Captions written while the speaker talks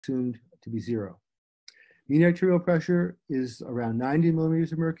assumed to be 0. Mean arterial pressure is around 90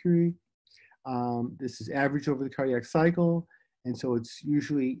 millimeters of mercury. This is average over the cardiac cycle, and so it's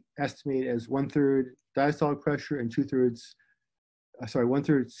usually estimated as 1/3 diastolic pressure and 2/3,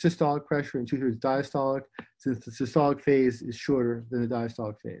 1/3 systolic pressure and 2/3 diastolic, since the systolic phase is shorter than the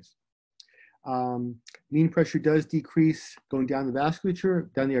diastolic phase. Mean pressure does decrease going down the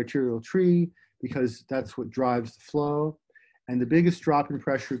vasculature, down the arterial tree, because that's what drives the flow. And the biggest drop in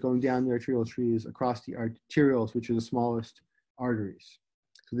pressure going down the arterial tree is across the arterioles, which are the smallest arteries.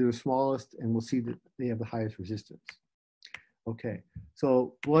 So they're the smallest, and we'll see that they have the highest resistance. Okay,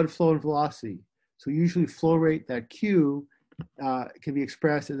 so blood flow and velocity. So usually flow rate, that Q, can be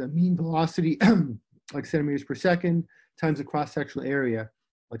expressed as a mean velocity, like centimeters per second, times the cross-sectional area,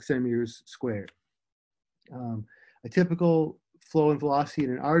 like centimeters squared. A typical flow and velocity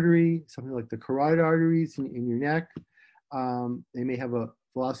in an artery, something like the carotid arteries in your neck, they may have a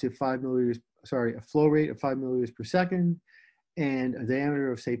velocity of a flow rate of 5 milliliters per second, and a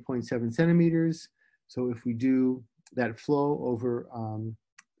diameter of, say, 0.7 centimeters. So if we do that flow over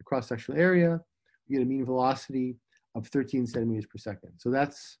the cross-sectional area, we get a mean velocity of 13 centimeters per second. So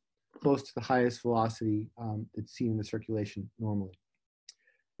that's close to the highest velocity that's seen in the circulation normally.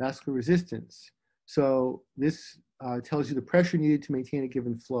 Vascular resistance. So this tells you the pressure needed to maintain a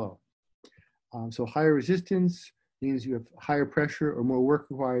given flow. So higher resistance means you have higher pressure or more work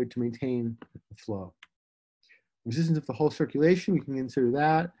required to maintain the flow. Resistance of the whole circulation, we can consider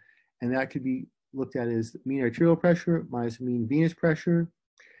that, and that could be looked at as mean arterial pressure minus mean venous pressure.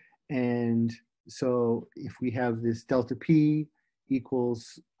 And so if we have this delta P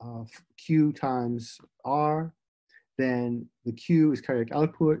equals Q times R, then the Q is cardiac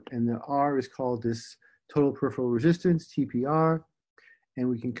output, and the R is called this total peripheral resistance, TPR, and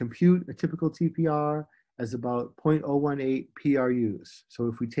we can compute a typical TPR as about 0.018 PRUs. So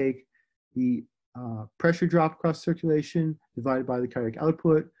if we take the pressure drop across circulation divided by the cardiac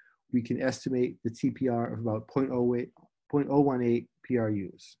output, we can estimate the TPR of about 0.018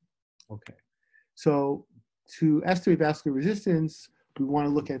 PRUs. Okay, so to estimate vascular resistance, we want to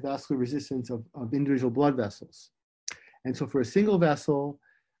look at vascular resistance of individual blood vessels. And so for a single vessel,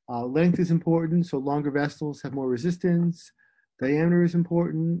 length is important, so longer vessels have more resistance. Diameter is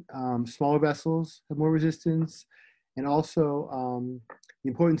important. Smaller vessels have more resistance. And also, the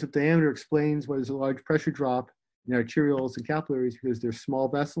importance of diameter explains why there's a large pressure drop in arterioles and capillaries, because they're small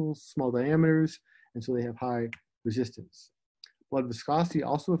vessels, small diameters, and so they have high resistance. Blood viscosity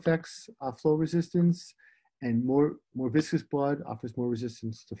also affects flow resistance, and more viscous blood offers more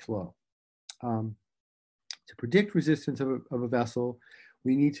resistance to flow. To predict resistance of a vessel,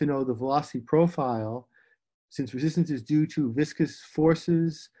 we need to know the velocity profile, since resistance is due to viscous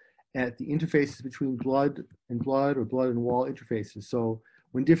forces at the interfaces between blood and blood, or blood and wall interfaces. So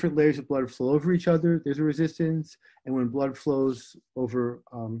when different layers of blood flow over each other, there's a resistance, and when blood flows over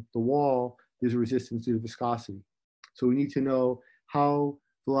the wall, there's a resistance due to viscosity. So we need to know how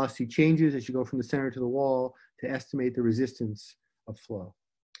velocity changes as you go from the center to the wall to estimate the resistance of flow.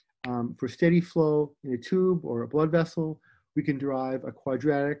 For steady flow in a tube or a blood vessel, we can derive a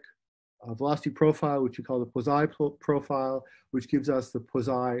quadratic velocity profile, which we call the Poiseuille profile, which gives us the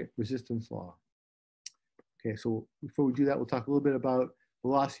Poiseuille resistance law. Okay, so before we do that, we'll talk a little bit about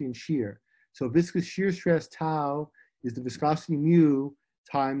velocity and shear. So viscous shear stress tau is the viscosity mu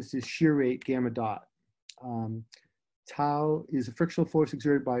times the shear rate gamma dot. Tau is a frictional force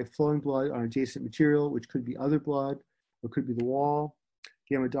exerted by flowing blood on adjacent material, which could be other blood or could be the wall.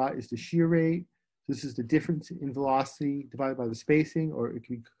 Gamma dot is the shear rate. This is the difference in velocity divided by the spacing, or it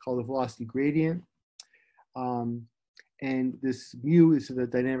can be called the velocity gradient. And this mu is the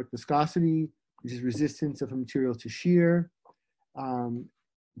dynamic viscosity, which is resistance of a material to shear.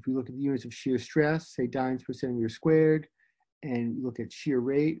 If we look at the units of shear stress, say dynes per centimeter squared, and we look at shear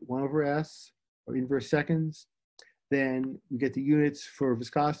rate, 1/s, or inverse seconds, then we get the units for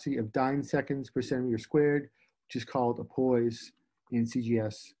viscosity of dyne seconds per centimeter squared, which is called a poise in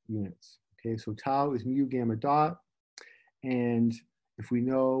CGS units. Okay, so tau is mu gamma dot, and if we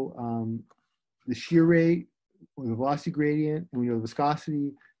know the shear rate or the velocity gradient, and we know the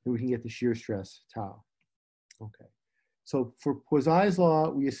viscosity, then we can get the shear stress tau. Okay, so for Poiseuille's law,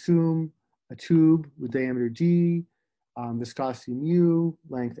 we assume a tube with diameter d, viscosity mu,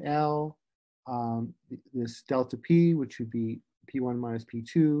 length L, this delta P, which would be P1 minus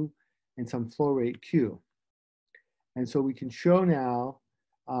P2, and some flow rate Q. And so we can show now,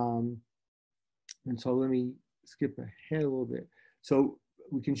 and so let me skip ahead a little bit. So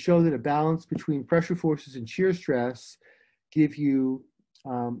we can show that a balance between pressure forces and shear stress give you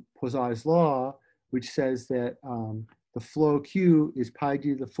Poiseuille's law, which says that the flow Q is pi d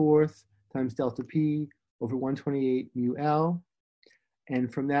to the fourth times delta P over 128 mu L.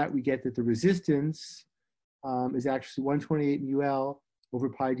 And from that, we get that the resistance is actually 128 mu L over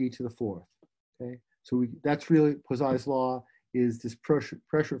pi d to the fourth. Okay, so that's really Poiseuille's law, is this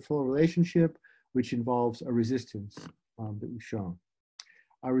pressure flow relationship, which involves a resistance that we've shown.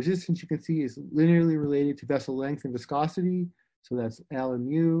 Our resistance, you can see, is linearly related to vessel length and viscosity. So that's L and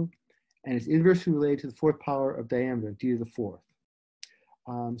mu. And it's inversely related to the fourth power of diameter, d to the fourth.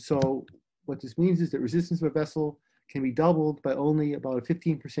 So what this means is that resistance of a vessel can be doubled by only about a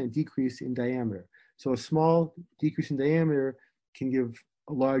 15% decrease in diameter. So a small decrease in diameter can give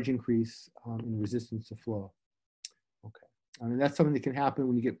a large increase in resistance to flow. Okay, and that's something that can happen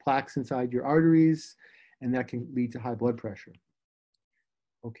when you get plaques inside your arteries, and that can lead to high blood pressure.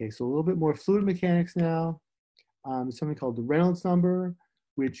 Okay, so a little bit more fluid mechanics now. Something called the Reynolds number,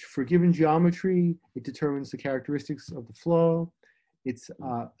 which for given geometry, it determines the characteristics of the flow. It's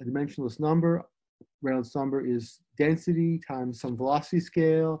a dimensionless number. Reynolds number is density times some velocity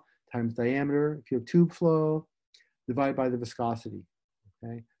scale times diameter, if you have tube flow, divided by the viscosity.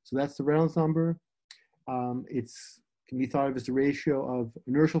 Okay, so that's the Reynolds number. It can be thought of as the ratio of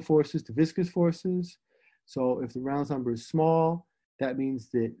inertial forces to viscous forces. So if the Reynolds number is small, that means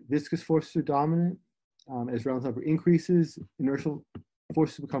that viscous forces are dominant. As Reynolds number increases, inertial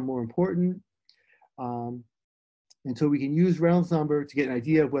forces become more important. And so we can use Reynolds number to get an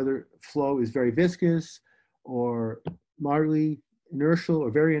idea of whether flow is very viscous or moderately inertial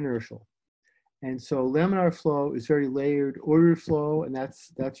or very inertial. And so laminar flow is very layered, ordered flow, and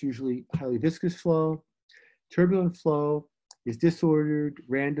that's usually highly viscous flow. Turbulent flow is disordered,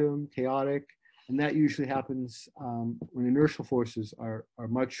 random, chaotic, and that usually happens when inertial forces are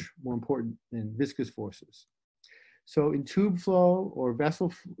much more important than viscous forces. So in tube flow or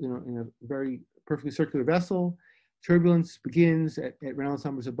vessel, in a very perfectly circular vessel, turbulence begins at Reynolds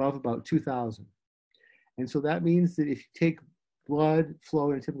numbers above about 2,000. And so that means that if you take blood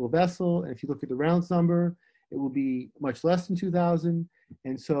flow in a typical vessel, and if you look at the Reynolds number, it will be much less than 2,000.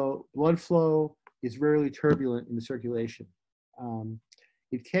 And so blood flow is rarely turbulent in the circulation.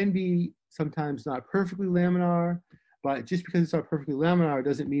 It can be sometimes not perfectly laminar, but just because it's not perfectly laminar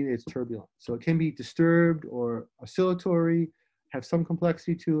doesn't mean that it's turbulent. So it can be disturbed or oscillatory, have some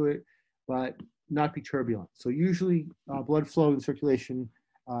complexity to it, but not be turbulent. So usually blood flow in circulation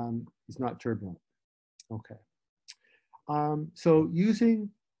is not turbulent. Okay. So using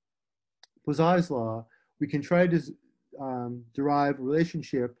Poiseuille's law, we can try to derive a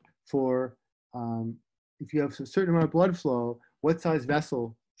relationship for if you have a certain amount of blood flow, what size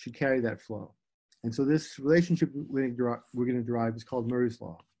vessel should carry that flow. And so this relationship we're going to derive is called Murray's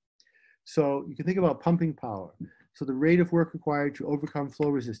law. So you can think about pumping power. So the rate of work required to overcome flow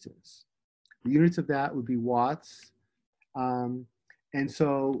resistance. The units of that would be watts. And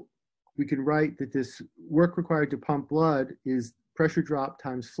so we can write that this work required to pump blood is pressure drop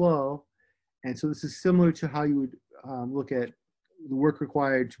times flow. And so this is similar to how you would look at the work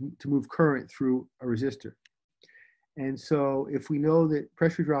required to move current through a resistor. And so if we know that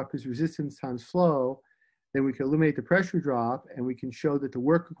pressure drop is resistance times flow, then we can eliminate the pressure drop, and we can show that the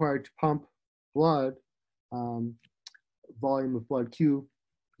work required to pump blood, volume of blood Q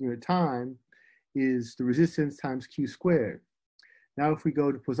unit time, is the resistance times Q squared. Now if we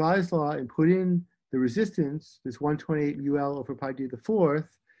go to Poiseuille's law and put in the resistance, this 128 mu L over pi d to the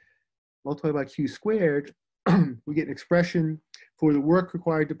fourth, multiplied by Q squared, we get an expression for the work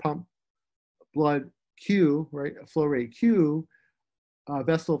required to pump blood Q, right, a flow rate Q, a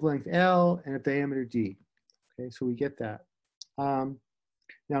vessel of length L, and a diameter D. Okay, so we get that. Now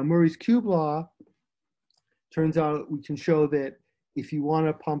Murray's cube law turns out we can show that if you want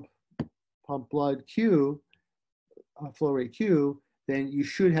to pump blood Q, flow rate Q, then you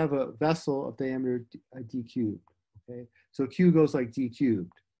should have a vessel of diameter D cubed. Okay, so Q goes like D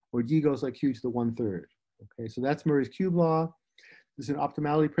cubed, or D goes like Q to the 1/3. Okay, so that's Murray's cube law. This is an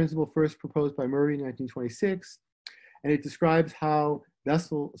optimality principle first proposed by Murray in 1926, and it describes how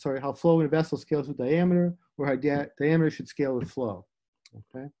flow in a vessel scales with diameter, or how diameter should scale with flow.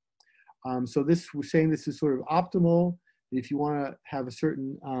 Okay, so we're saying this is sort of optimal. If you want to have a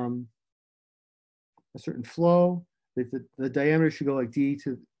certain flow, that the diameter should go like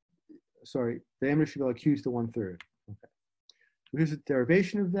diameter should go like Q to the 1/3. Okay, so here's the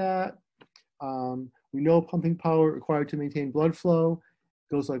derivation of that. We know pumping power required to maintain blood flow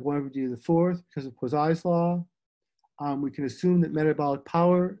goes like 1/d to the fourth because of Poiseuille's law. We can assume that metabolic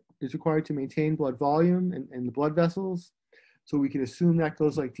power is required to maintain blood volume and the blood vessels. So we can assume that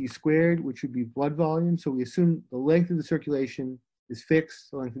goes like D squared, which would be blood volume. So we assume the length of the circulation is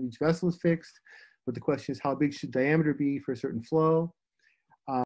fixed, the length of each vessel is fixed, but the question is how big should diameter be for a certain flow?